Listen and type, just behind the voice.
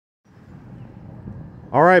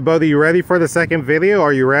All right, Bodhi, you ready for the second video?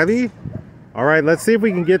 Are you ready? All right, let's see if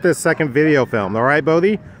we can get this second video filmed. All right,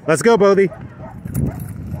 Bodhi? Let's go, Bodhi.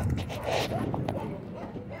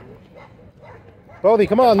 Bodhi,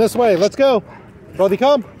 come on, this way. Let's go. Bodhi,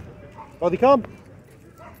 come. Bodhi, come.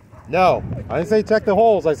 No, I didn't say check the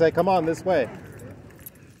holes. I say come on this way.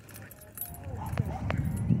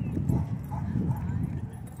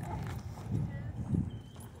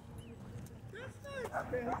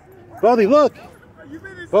 Bodhi, look.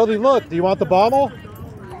 Bodhi, look. Do you want the bottle?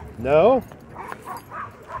 No?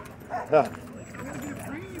 Huh.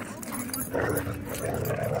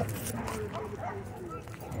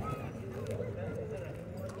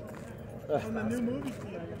 On the new movie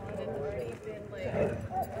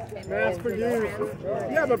mass produced.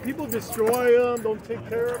 Yeah, but people destroy them, don't take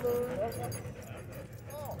care of them.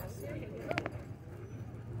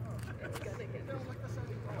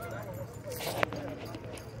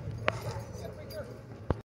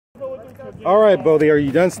 All right, Bodhi, are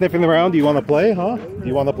you done sniffing around? Do you want to play, huh? Do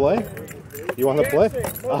you want to play? You want to play?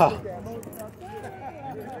 Ah.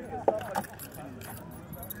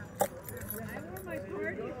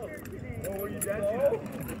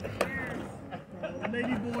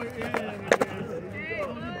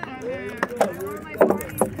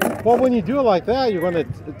 Well, when you do it like that, you're going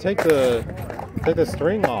to take the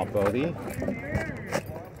string off, Bodhi.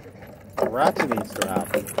 The ratchet needs to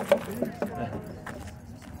happen.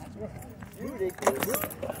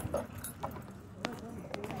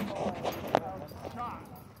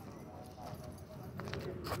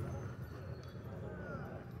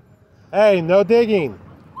 Hey, no digging.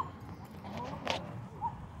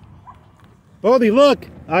 Bodhi, look!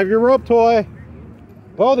 I have your rope toy.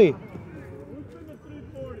 Bodhi.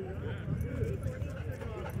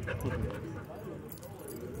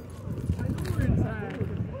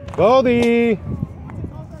 Bodhi.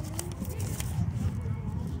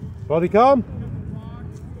 Bodhi, come.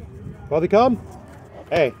 Bodhi, come.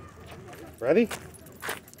 Hey, ready?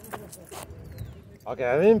 Okay,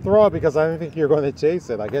 I didn't throw it because I didn't think you were going to chase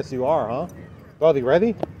it. I guess you are, huh? Bodhi,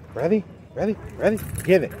 ready? Ready? Ready? Ready?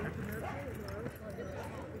 Get it.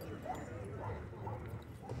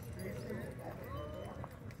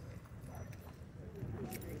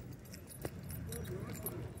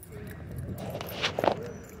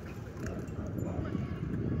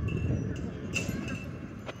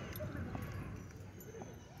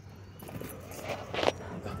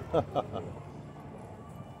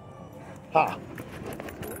 Ha!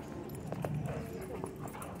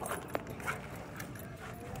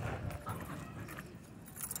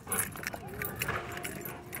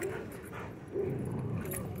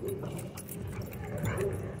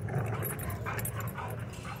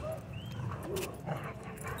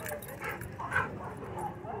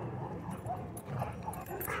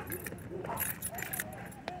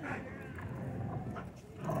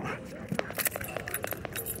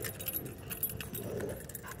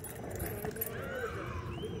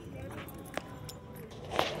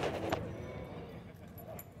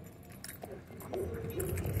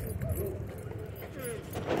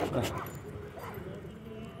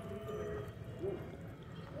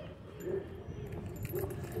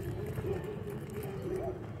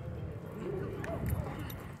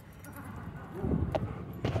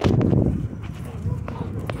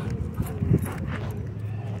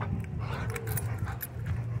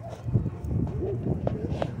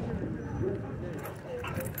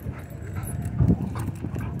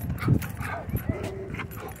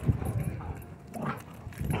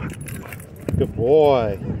 Good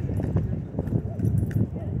boy.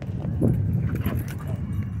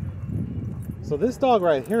 So this dog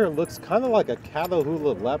right here looks kind of like a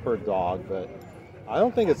Catahoula leopard dog, but I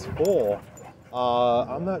don't think it's full.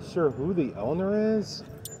 I'm not sure who the owner is.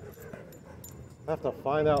 I have to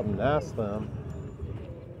find out and ask them.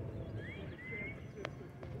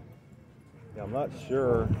 Yeah, I'm not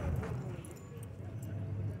sure.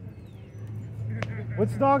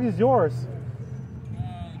 Which dog is yours?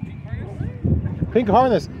 Pink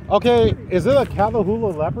harness. Okay, is it a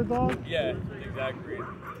Catahoula leopard dog? Yeah, exactly.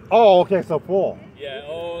 Oh, okay, so full. Yeah,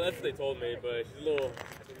 oh, that's what they told me, but she's a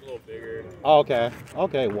little bigger. Oh, okay.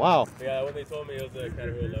 Okay, wow. Yeah, when they told me it was a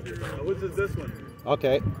Catahoula leopard dog. Which is this one?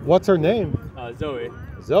 Okay, what's her name? Zoe.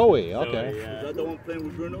 Zoe, okay. Zoe, yeah. Is that the one playing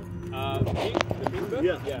with Bruno? The pink book?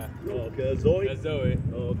 Yeah. Yeah. Oh, okay. Zoe? That's Zoe.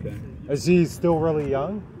 Oh, okay. Is she still really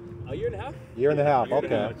young? A year and a half? Year and a half, Year and a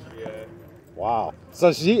okay. half, yeah. Wow.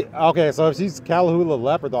 So so if she's Catahoula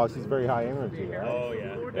leopard dog, she's very high energy, right? Oh,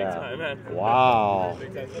 yeah. Big Yeah. time, man. Wow.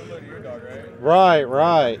 Big time. Similar to your dog, right? Right,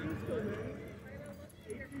 right.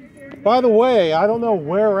 By the way, I don't know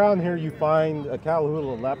where around here you find a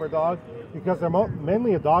Catahoula leopard dog because they're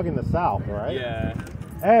mainly a dog in the south, right? Yeah.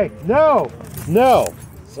 Hey, no, no.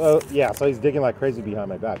 So yeah, so he's digging like crazy behind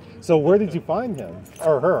my back. So where did you find him,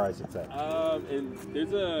 or her, I should say? And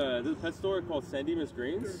there's a pet store called San Dimas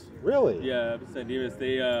Greens. Really? Yeah, San Dimas.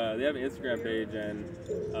 They have an Instagram page,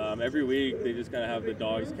 and every week they just kind of have the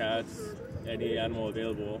dogs, cats, any animal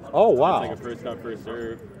available. Oh wow! It's like a first come, first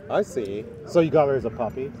serve. I see. So you got her as a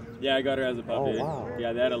puppy? Yeah, I got her as a puppy. Oh wow!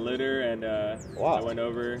 Yeah, they had a litter, and wow. I went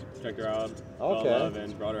over, checked her out, okay, fell in love,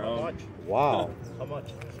 and brought her home. Wow! How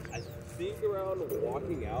much? I think around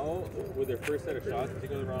walking out with her first set of shots, I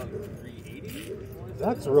think it was around 380.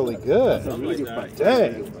 That's really good. Something like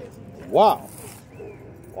that. Dang! Wow!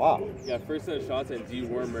 Wow! Yeah, first set of shots and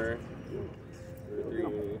dewormer.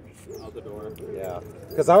 Out the door. Yeah,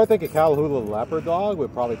 because I would think a Catahoula leopard dog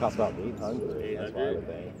would probably cost about 800. That's what I would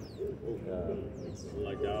think.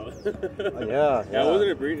 Like that. Yeah. Yeah, it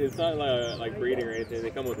wasn't a breed. It's not like breeding or anything. They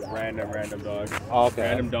come with random dogs. Okay.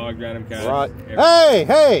 Random dogs, random cats. Right. Hey,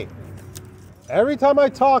 hey! Every time I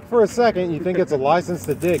talk for a second, you think it's a license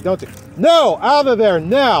to dig, don't you? No! Out of there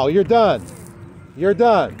now! You're done. You're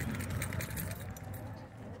done.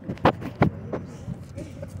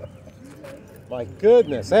 My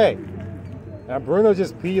goodness. Hey. Now Bruno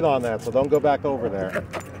just peed on that, so don't go back over there.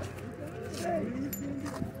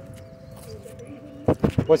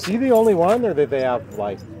 Was she the only one, or did they have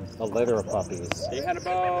like a litter of puppies? They had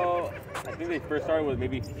about, I think they first started with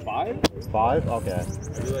maybe 5? 5? Okay.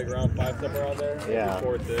 Maybe like around 5, somewhere around there. Yeah.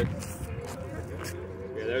 4 or 6.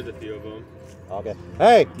 Yeah, there's a few of them. Okay.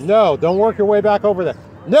 Hey, no, don't work your way back over there.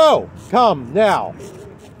 No, come now.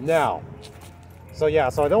 Now. So yeah,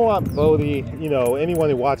 so I don't want Bodie, you know, anyone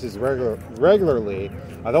who watches regularly,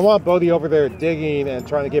 I don't want Bodie over there digging and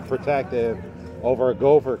trying to get protective over a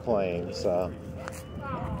gopher claim, so.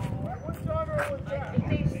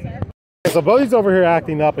 So Bodie's over here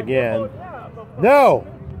acting up again. No!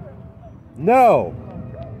 No!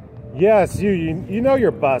 Yes, you know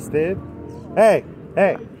you're busted. Hey,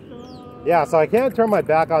 hey. Yeah, so I can't turn my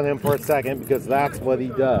back on him for a second because that's what he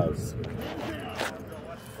does.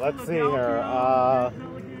 Let's see here.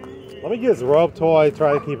 Let me get his rope toy,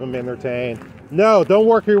 try to keep him entertained. No, don't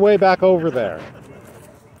work your way back over there.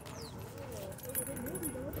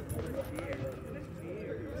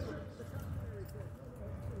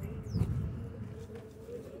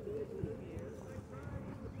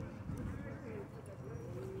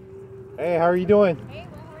 Hey, how are you doing? Hey,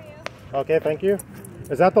 well, how are you? Okay, thank you.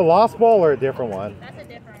 Is that the Lost Ball or a different one? That's a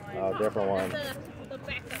different one. Oh, different one. That's the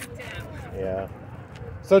backup to that one. Yeah.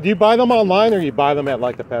 So do you buy them online or you buy them at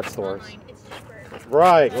like the pet stores? Online, it's cheaper.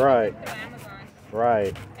 Right, Like, right. through Amazon.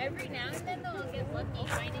 Right. Every now and then, though, I'll get lucky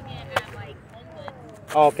finding it at, like,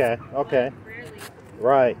 HomeGoods. Okay, okay. But rarely.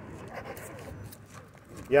 Right.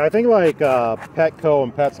 Yeah, I think like Petco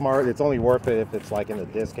and PetSmart, it's only worth it if it's like in the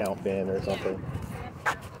discount bin or something.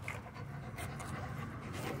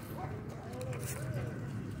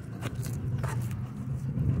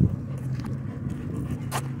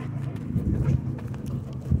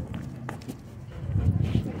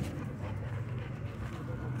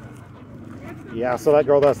 Yeah, so that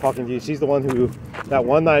girl that was talking to you, she's the one who, that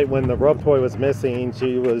one night when the rope toy was missing,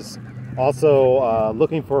 she was also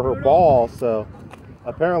looking for her ball. So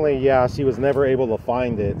apparently, yeah, she was never able to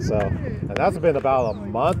find it. So, and that's been about a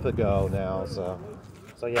month ago now. So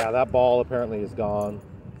yeah, that ball apparently is gone.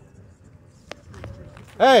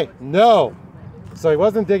 Hey, no. So he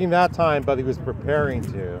wasn't digging that time, but he was preparing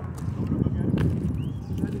to.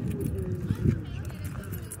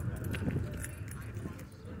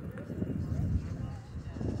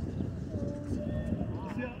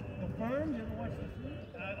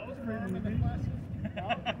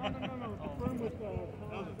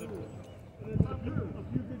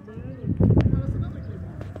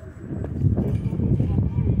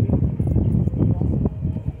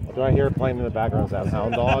 Do I hear it playing in the background? Is that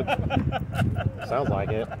Hound Dog? Sounds like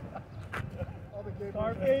it.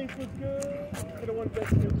 Scarface was good. You don't want best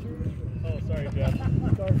picture. Oh, sorry, Jeff.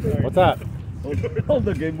 Scarface. What's that? All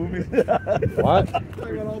the game movies. What? I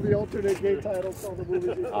got all the alternate game titles, all the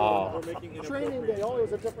movies. Oh. Training Day. Oh,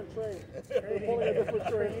 it was a different train. They're pulling a different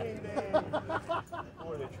train.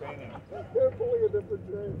 Or the training. They're pulling a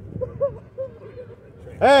different train.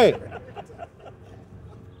 Hey!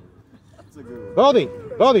 Bodie!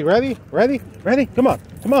 Bodie, ready? Ready? Ready? Come on.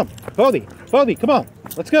 Come on. Bodie! Bodie, come on.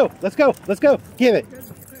 Let's go. Let's go. Let's go. Get it.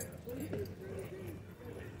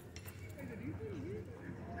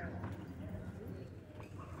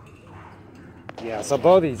 Yeah, so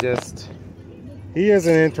Bodie he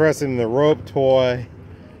isn't interested in the rope toy.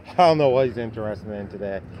 I don't know what he's interested in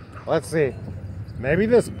today. Let's see. Maybe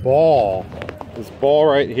this ball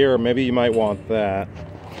right here, maybe you might want that.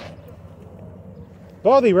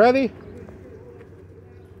 Baldy, ready?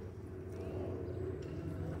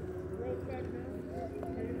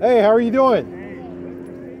 Hey, how are you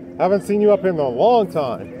doing? Haven't seen you up in a long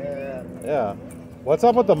time. Yeah. What's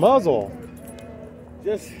up with the muzzle?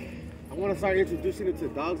 Just, I want to start introducing it to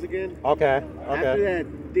dogs again. Okay. After that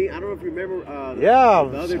thing, I don't know if you remember.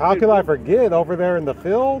 Yeah. How could I forget over there in the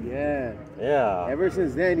field? Yeah. Yeah. Ever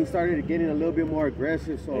since then, he started getting a little bit more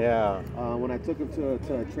aggressive. So yeah. When I took him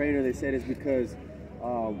to a trainer, they said it's because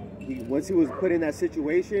once he was put in that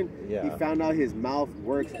situation, he found out his mouth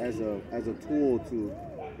works as a tool to,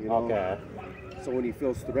 you know. Okay. So when he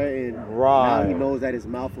feels threatened, right, now he knows that his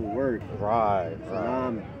mouth will work. Right. So now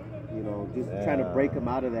I'm, you know, just trying to break him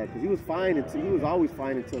out of that, because he was always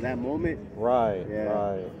fine until that moment. Right. Yeah.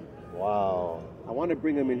 Right. Wow. I want to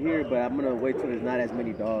bring him in here, but I'm gonna wait till there's not as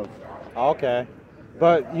many dogs. Okay.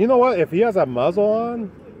 But you know what? If he has a muzzle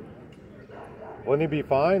on, wouldn't he be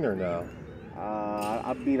fine or no?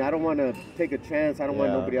 I mean, I don't want to take a chance. I don't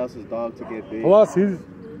want nobody else's dog to get big. Plus,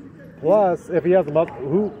 if he has a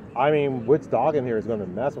muzzle, which dog in here is going to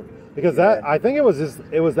mess with? Because I think it was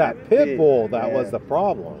that Pitbull that was the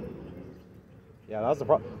problem. Yeah, that was the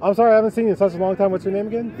problem. I'm sorry, I haven't seen you in such a long time. What's your name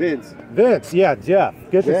again? Vince. Vince, yeah, Jeff.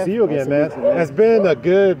 Good to see you again, man. It's been a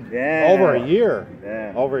good over a year.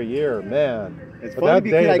 Yeah. Over a year, man. It's funny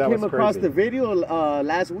because I came across the video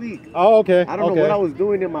last week. Oh, okay. I don't know what I was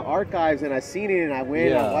doing in my archives, and I seen it, and I went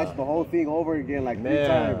and I watched the whole thing over again like 3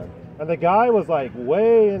 times. And the guy was like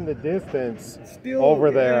way in the distance over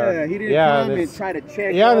there. Yeah, he didn't come and try to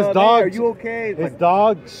check. Yeah, and his dog. Hey, are you okay? His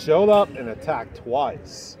dog showed up and attacked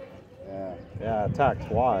twice. Yeah, attacked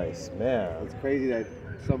twice. Man, it's crazy that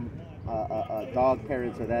some dog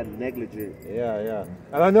parents are that negligent. Yeah.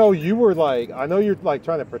 And I know you're like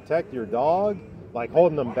trying to protect your dog, like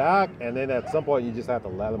holding them back, and then at some point you just have to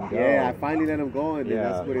let them go. Yeah, I finally let them go, and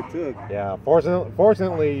that's what it took. Yeah,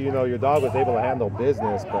 fortunately, you know, your dog was able to handle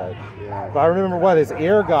business, but I remember his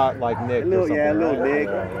ear got like nicked. A little nick.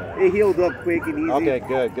 Yeah. It healed up quick and easy. Okay,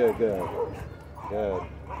 good.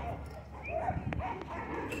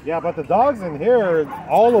 Yeah, but the dogs in here,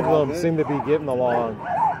 all of them seem to be getting along.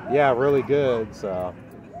 Yeah, really good. So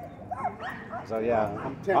yeah.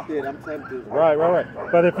 I'm tempted. Right.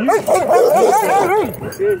 But if you,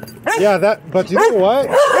 but you know what?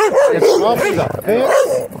 It's probably the fence.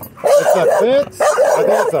 It's the fence. I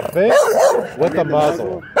think it's the fence with the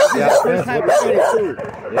muzzle. Yeah,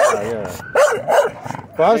 Yeah.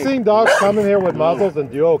 But I've seen dogs come in here with muzzles and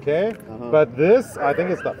do okay. But this, I think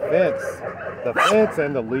it's the fence. The fence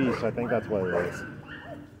and the leash. I think that's what it is.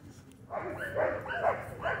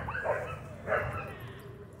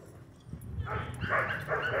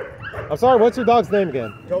 I'm sorry, what's your dog's name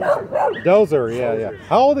again? Dozer, yeah.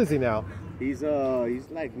 How old is he now? He's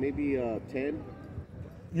like maybe 10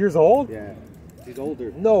 years old? Yeah. He's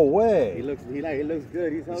older. No way. He looks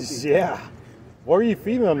good. He's healthy. Yeah. What are you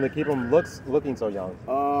feeding him to keep him looking so young?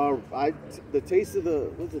 The taste of the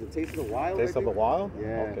taste of the wild. Taste of the wild?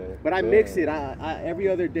 Yeah. Okay. But I mix it. I every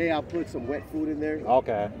other day I'll put some wet food in there.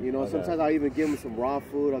 Okay. You know, sometimes I'll even give him some raw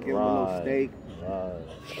food. I'll give him a little steak. Right.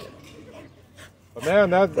 But man,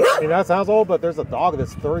 that sounds old, but there's a dog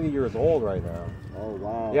that's 30 years old right now. Oh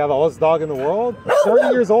wow. Yeah, the oldest dog in the world. 30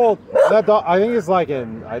 years old. That dog, I think it's like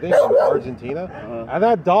in Argentina. And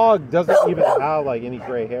that dog doesn't even have like any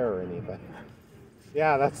gray hair or anything.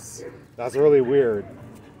 Yeah, that's really weird.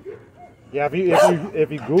 Yeah,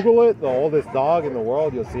 if you Google it, the oldest dog in the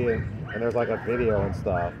world, you'll see it, and there's like a video and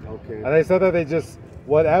stuff. Okay. And they said that they just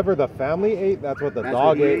whatever the family ate, that's what the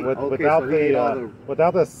dog ate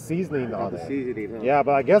without the seasoning on it. Seasoning, huh? Yeah,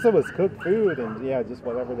 but I guess it was cooked food and just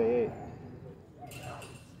whatever they ate.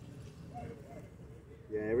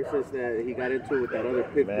 Yeah, ever since that he got into it with that other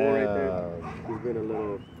Pitbull right there, he's been a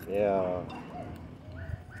little. Yeah.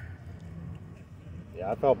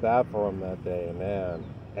 Yeah, I felt bad for him that day, man.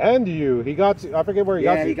 And he got you, I forget where he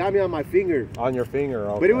got you. Yeah, he got me on my finger. On your finger,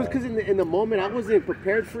 okay. But it was because in the moment I wasn't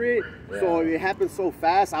prepared for it, so it happened so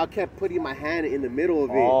fast, I kept putting my hand in the middle of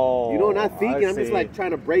it. Oh, you know, not thinking, I'm just like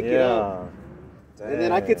trying to break it up. Dang. And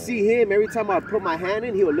then I could see him, every time I put my hand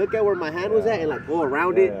in, he would look at where my hand was at and like go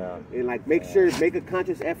around it and like make a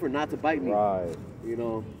conscious effort not to bite me. Right. You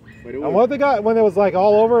know. But and what the guy, when it was like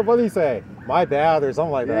all over, what did he say? My bad or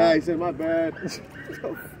something like that? Yeah, he said, my bad.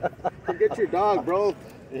 Come get your dog, bro.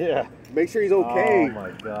 Yeah. Make sure he's okay. Oh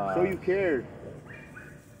my God. So you care.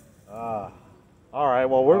 All right.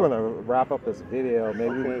 Well, we're gonna wrap up this video.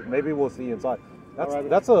 Maybe we'll see you inside.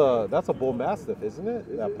 That's a bull mastiff, isn't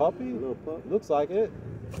it? That puppy. A little pup. Looks like it.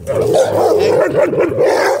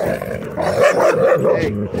 Hey.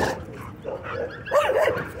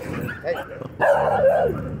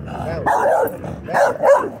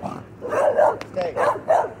 Stay.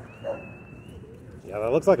 Yeah,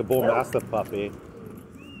 that looks like a bull mastiff puppy.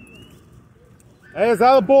 Hey, is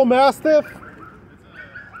that a bull mastiff?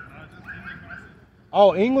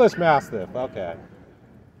 Oh, English mastiff. Okay.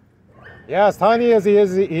 Yeah, as tiny as he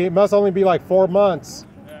is, he must only be like 4 months.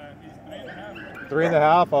 Yeah, he's 3.5.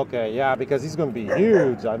 3.5? Okay, yeah, because he's going to be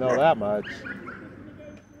huge. I know that much.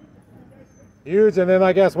 Huge, and then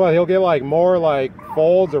I guess what? He'll get like more like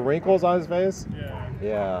folds or wrinkles on his face? Yeah.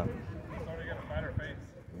 Yeah. He's already got a fatter face.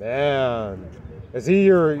 Man. Is he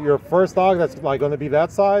your first dog that's like going to be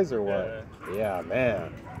that size or what? Yeah,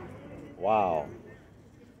 man. Wow.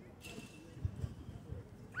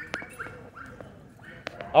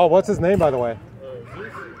 Oh, what's his name, by the way?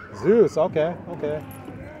 Zeus. Okay, okay.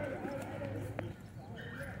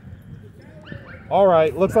 All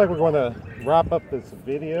right, looks like we're going to wrap up this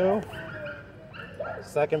video.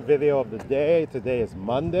 Second video of the day. Today is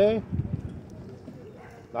Monday.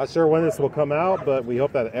 Not sure when this will come out, but we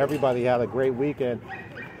hope that everybody had a great weekend.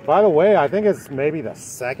 By the way, I think it's maybe the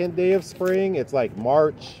second day of spring. It's like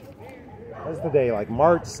March. What's the day? Like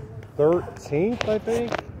March 13th, I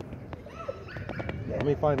think. Let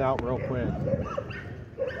me find out real quick.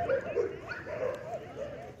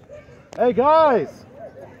 Hey guys,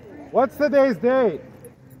 what's today's date?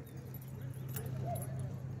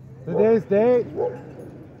 Today's date? Looks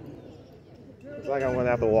like I'm gonna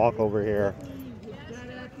have to walk over here.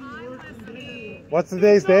 What's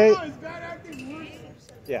today's date?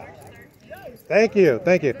 Yeah. Thank you,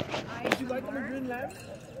 thank you.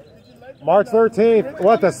 March 13th.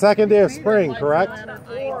 What, the second day of spring, correct?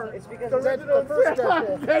 It's because that's the first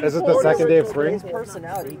day. Is it the second day of spring? His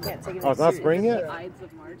personality, you can't take it. Oh, it's not spring yet?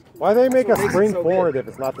 Why do they make a spring forward if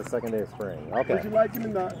it's not the second day of spring? Okay.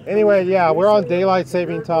 Anyway, yeah, we're on daylight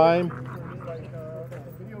saving time.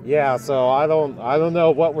 Yeah, so I don't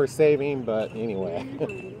know what we're saving, but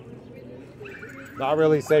anyway. Not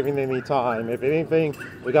really saving any time. If anything,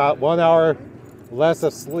 we got 1 hour less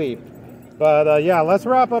of sleep. But yeah, let's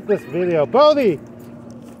wrap up this video. Bodhi!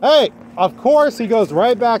 Hey! Of course he goes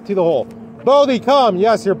right back to the hole. Bodhi, come!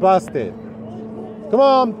 Yes, you're busted. Come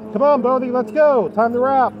on, Bodhi, let's go. Time to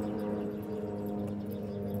wrap.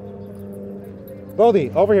 Bodhi,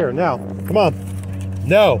 over here, now. Come on.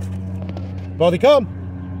 No. Bodhi, come.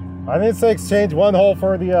 I didn't say exchange one hole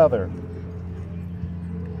for the other.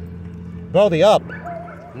 Bodhi, up.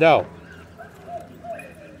 No.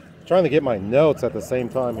 I'm trying to get my notes at the same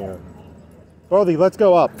time here. Bodhi, let's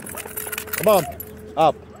go up. Come on.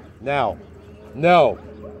 Up. Now. No.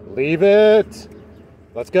 Leave it.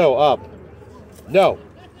 Let's go up. No.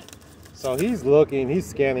 So he's looking, he's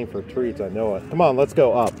scanning for treats, I know it. Come on, let's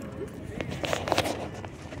go up.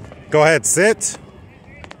 Go ahead, sit.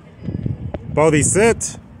 Bodhi,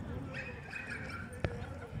 sit.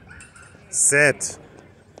 Sit.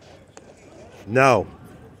 No.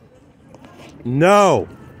 No.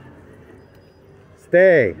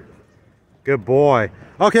 Stay. Good boy.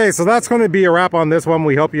 Okay, so that's going to be a wrap on this one.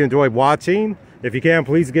 We hope you enjoyed watching. If you can,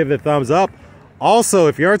 please give it a thumbs up. Also,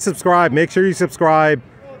 if you aren't subscribed, make sure you subscribe.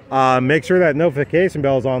 Make sure that notification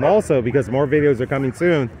bell is on also, because more videos are coming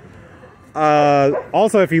soon.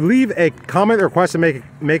 Also, if you leave a comment or question,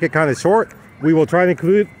 make it kind of short. We will try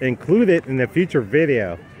to include it in a future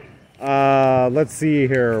video. Let's see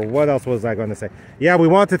here. What else was I going to say? Yeah, we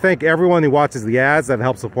want to thank everyone who watches the ads that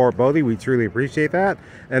help support Bodhi. We truly appreciate that.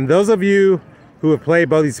 And those of you who have played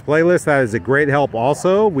Bodhi's playlist, that is a great help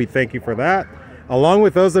also. We thank you for that. Along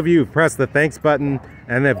with those of you who pressed the thanks button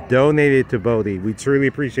and have donated to Bodhi. We truly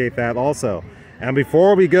appreciate that also. And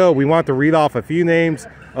before we go, we want to read off a few names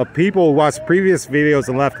of people who watched previous videos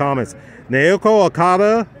and left comments. Naoko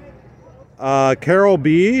Okada, Carol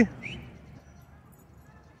B.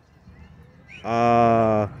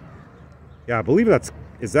 Yeah, I believe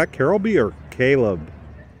is that Carol B or Caleb?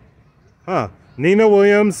 Huh. Nina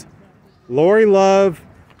Williams, Lori Love,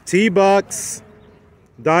 T Bucks,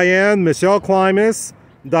 Diane, Michelle Klimas,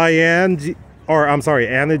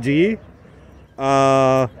 Anna G,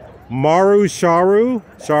 Maru Sharo,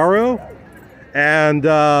 and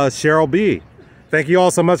Cheryl B. Thank you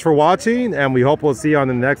all so much for watching, and we hope we'll see you on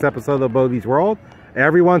the next episode of Bodhi's World.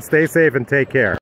 Everyone stay safe and take care.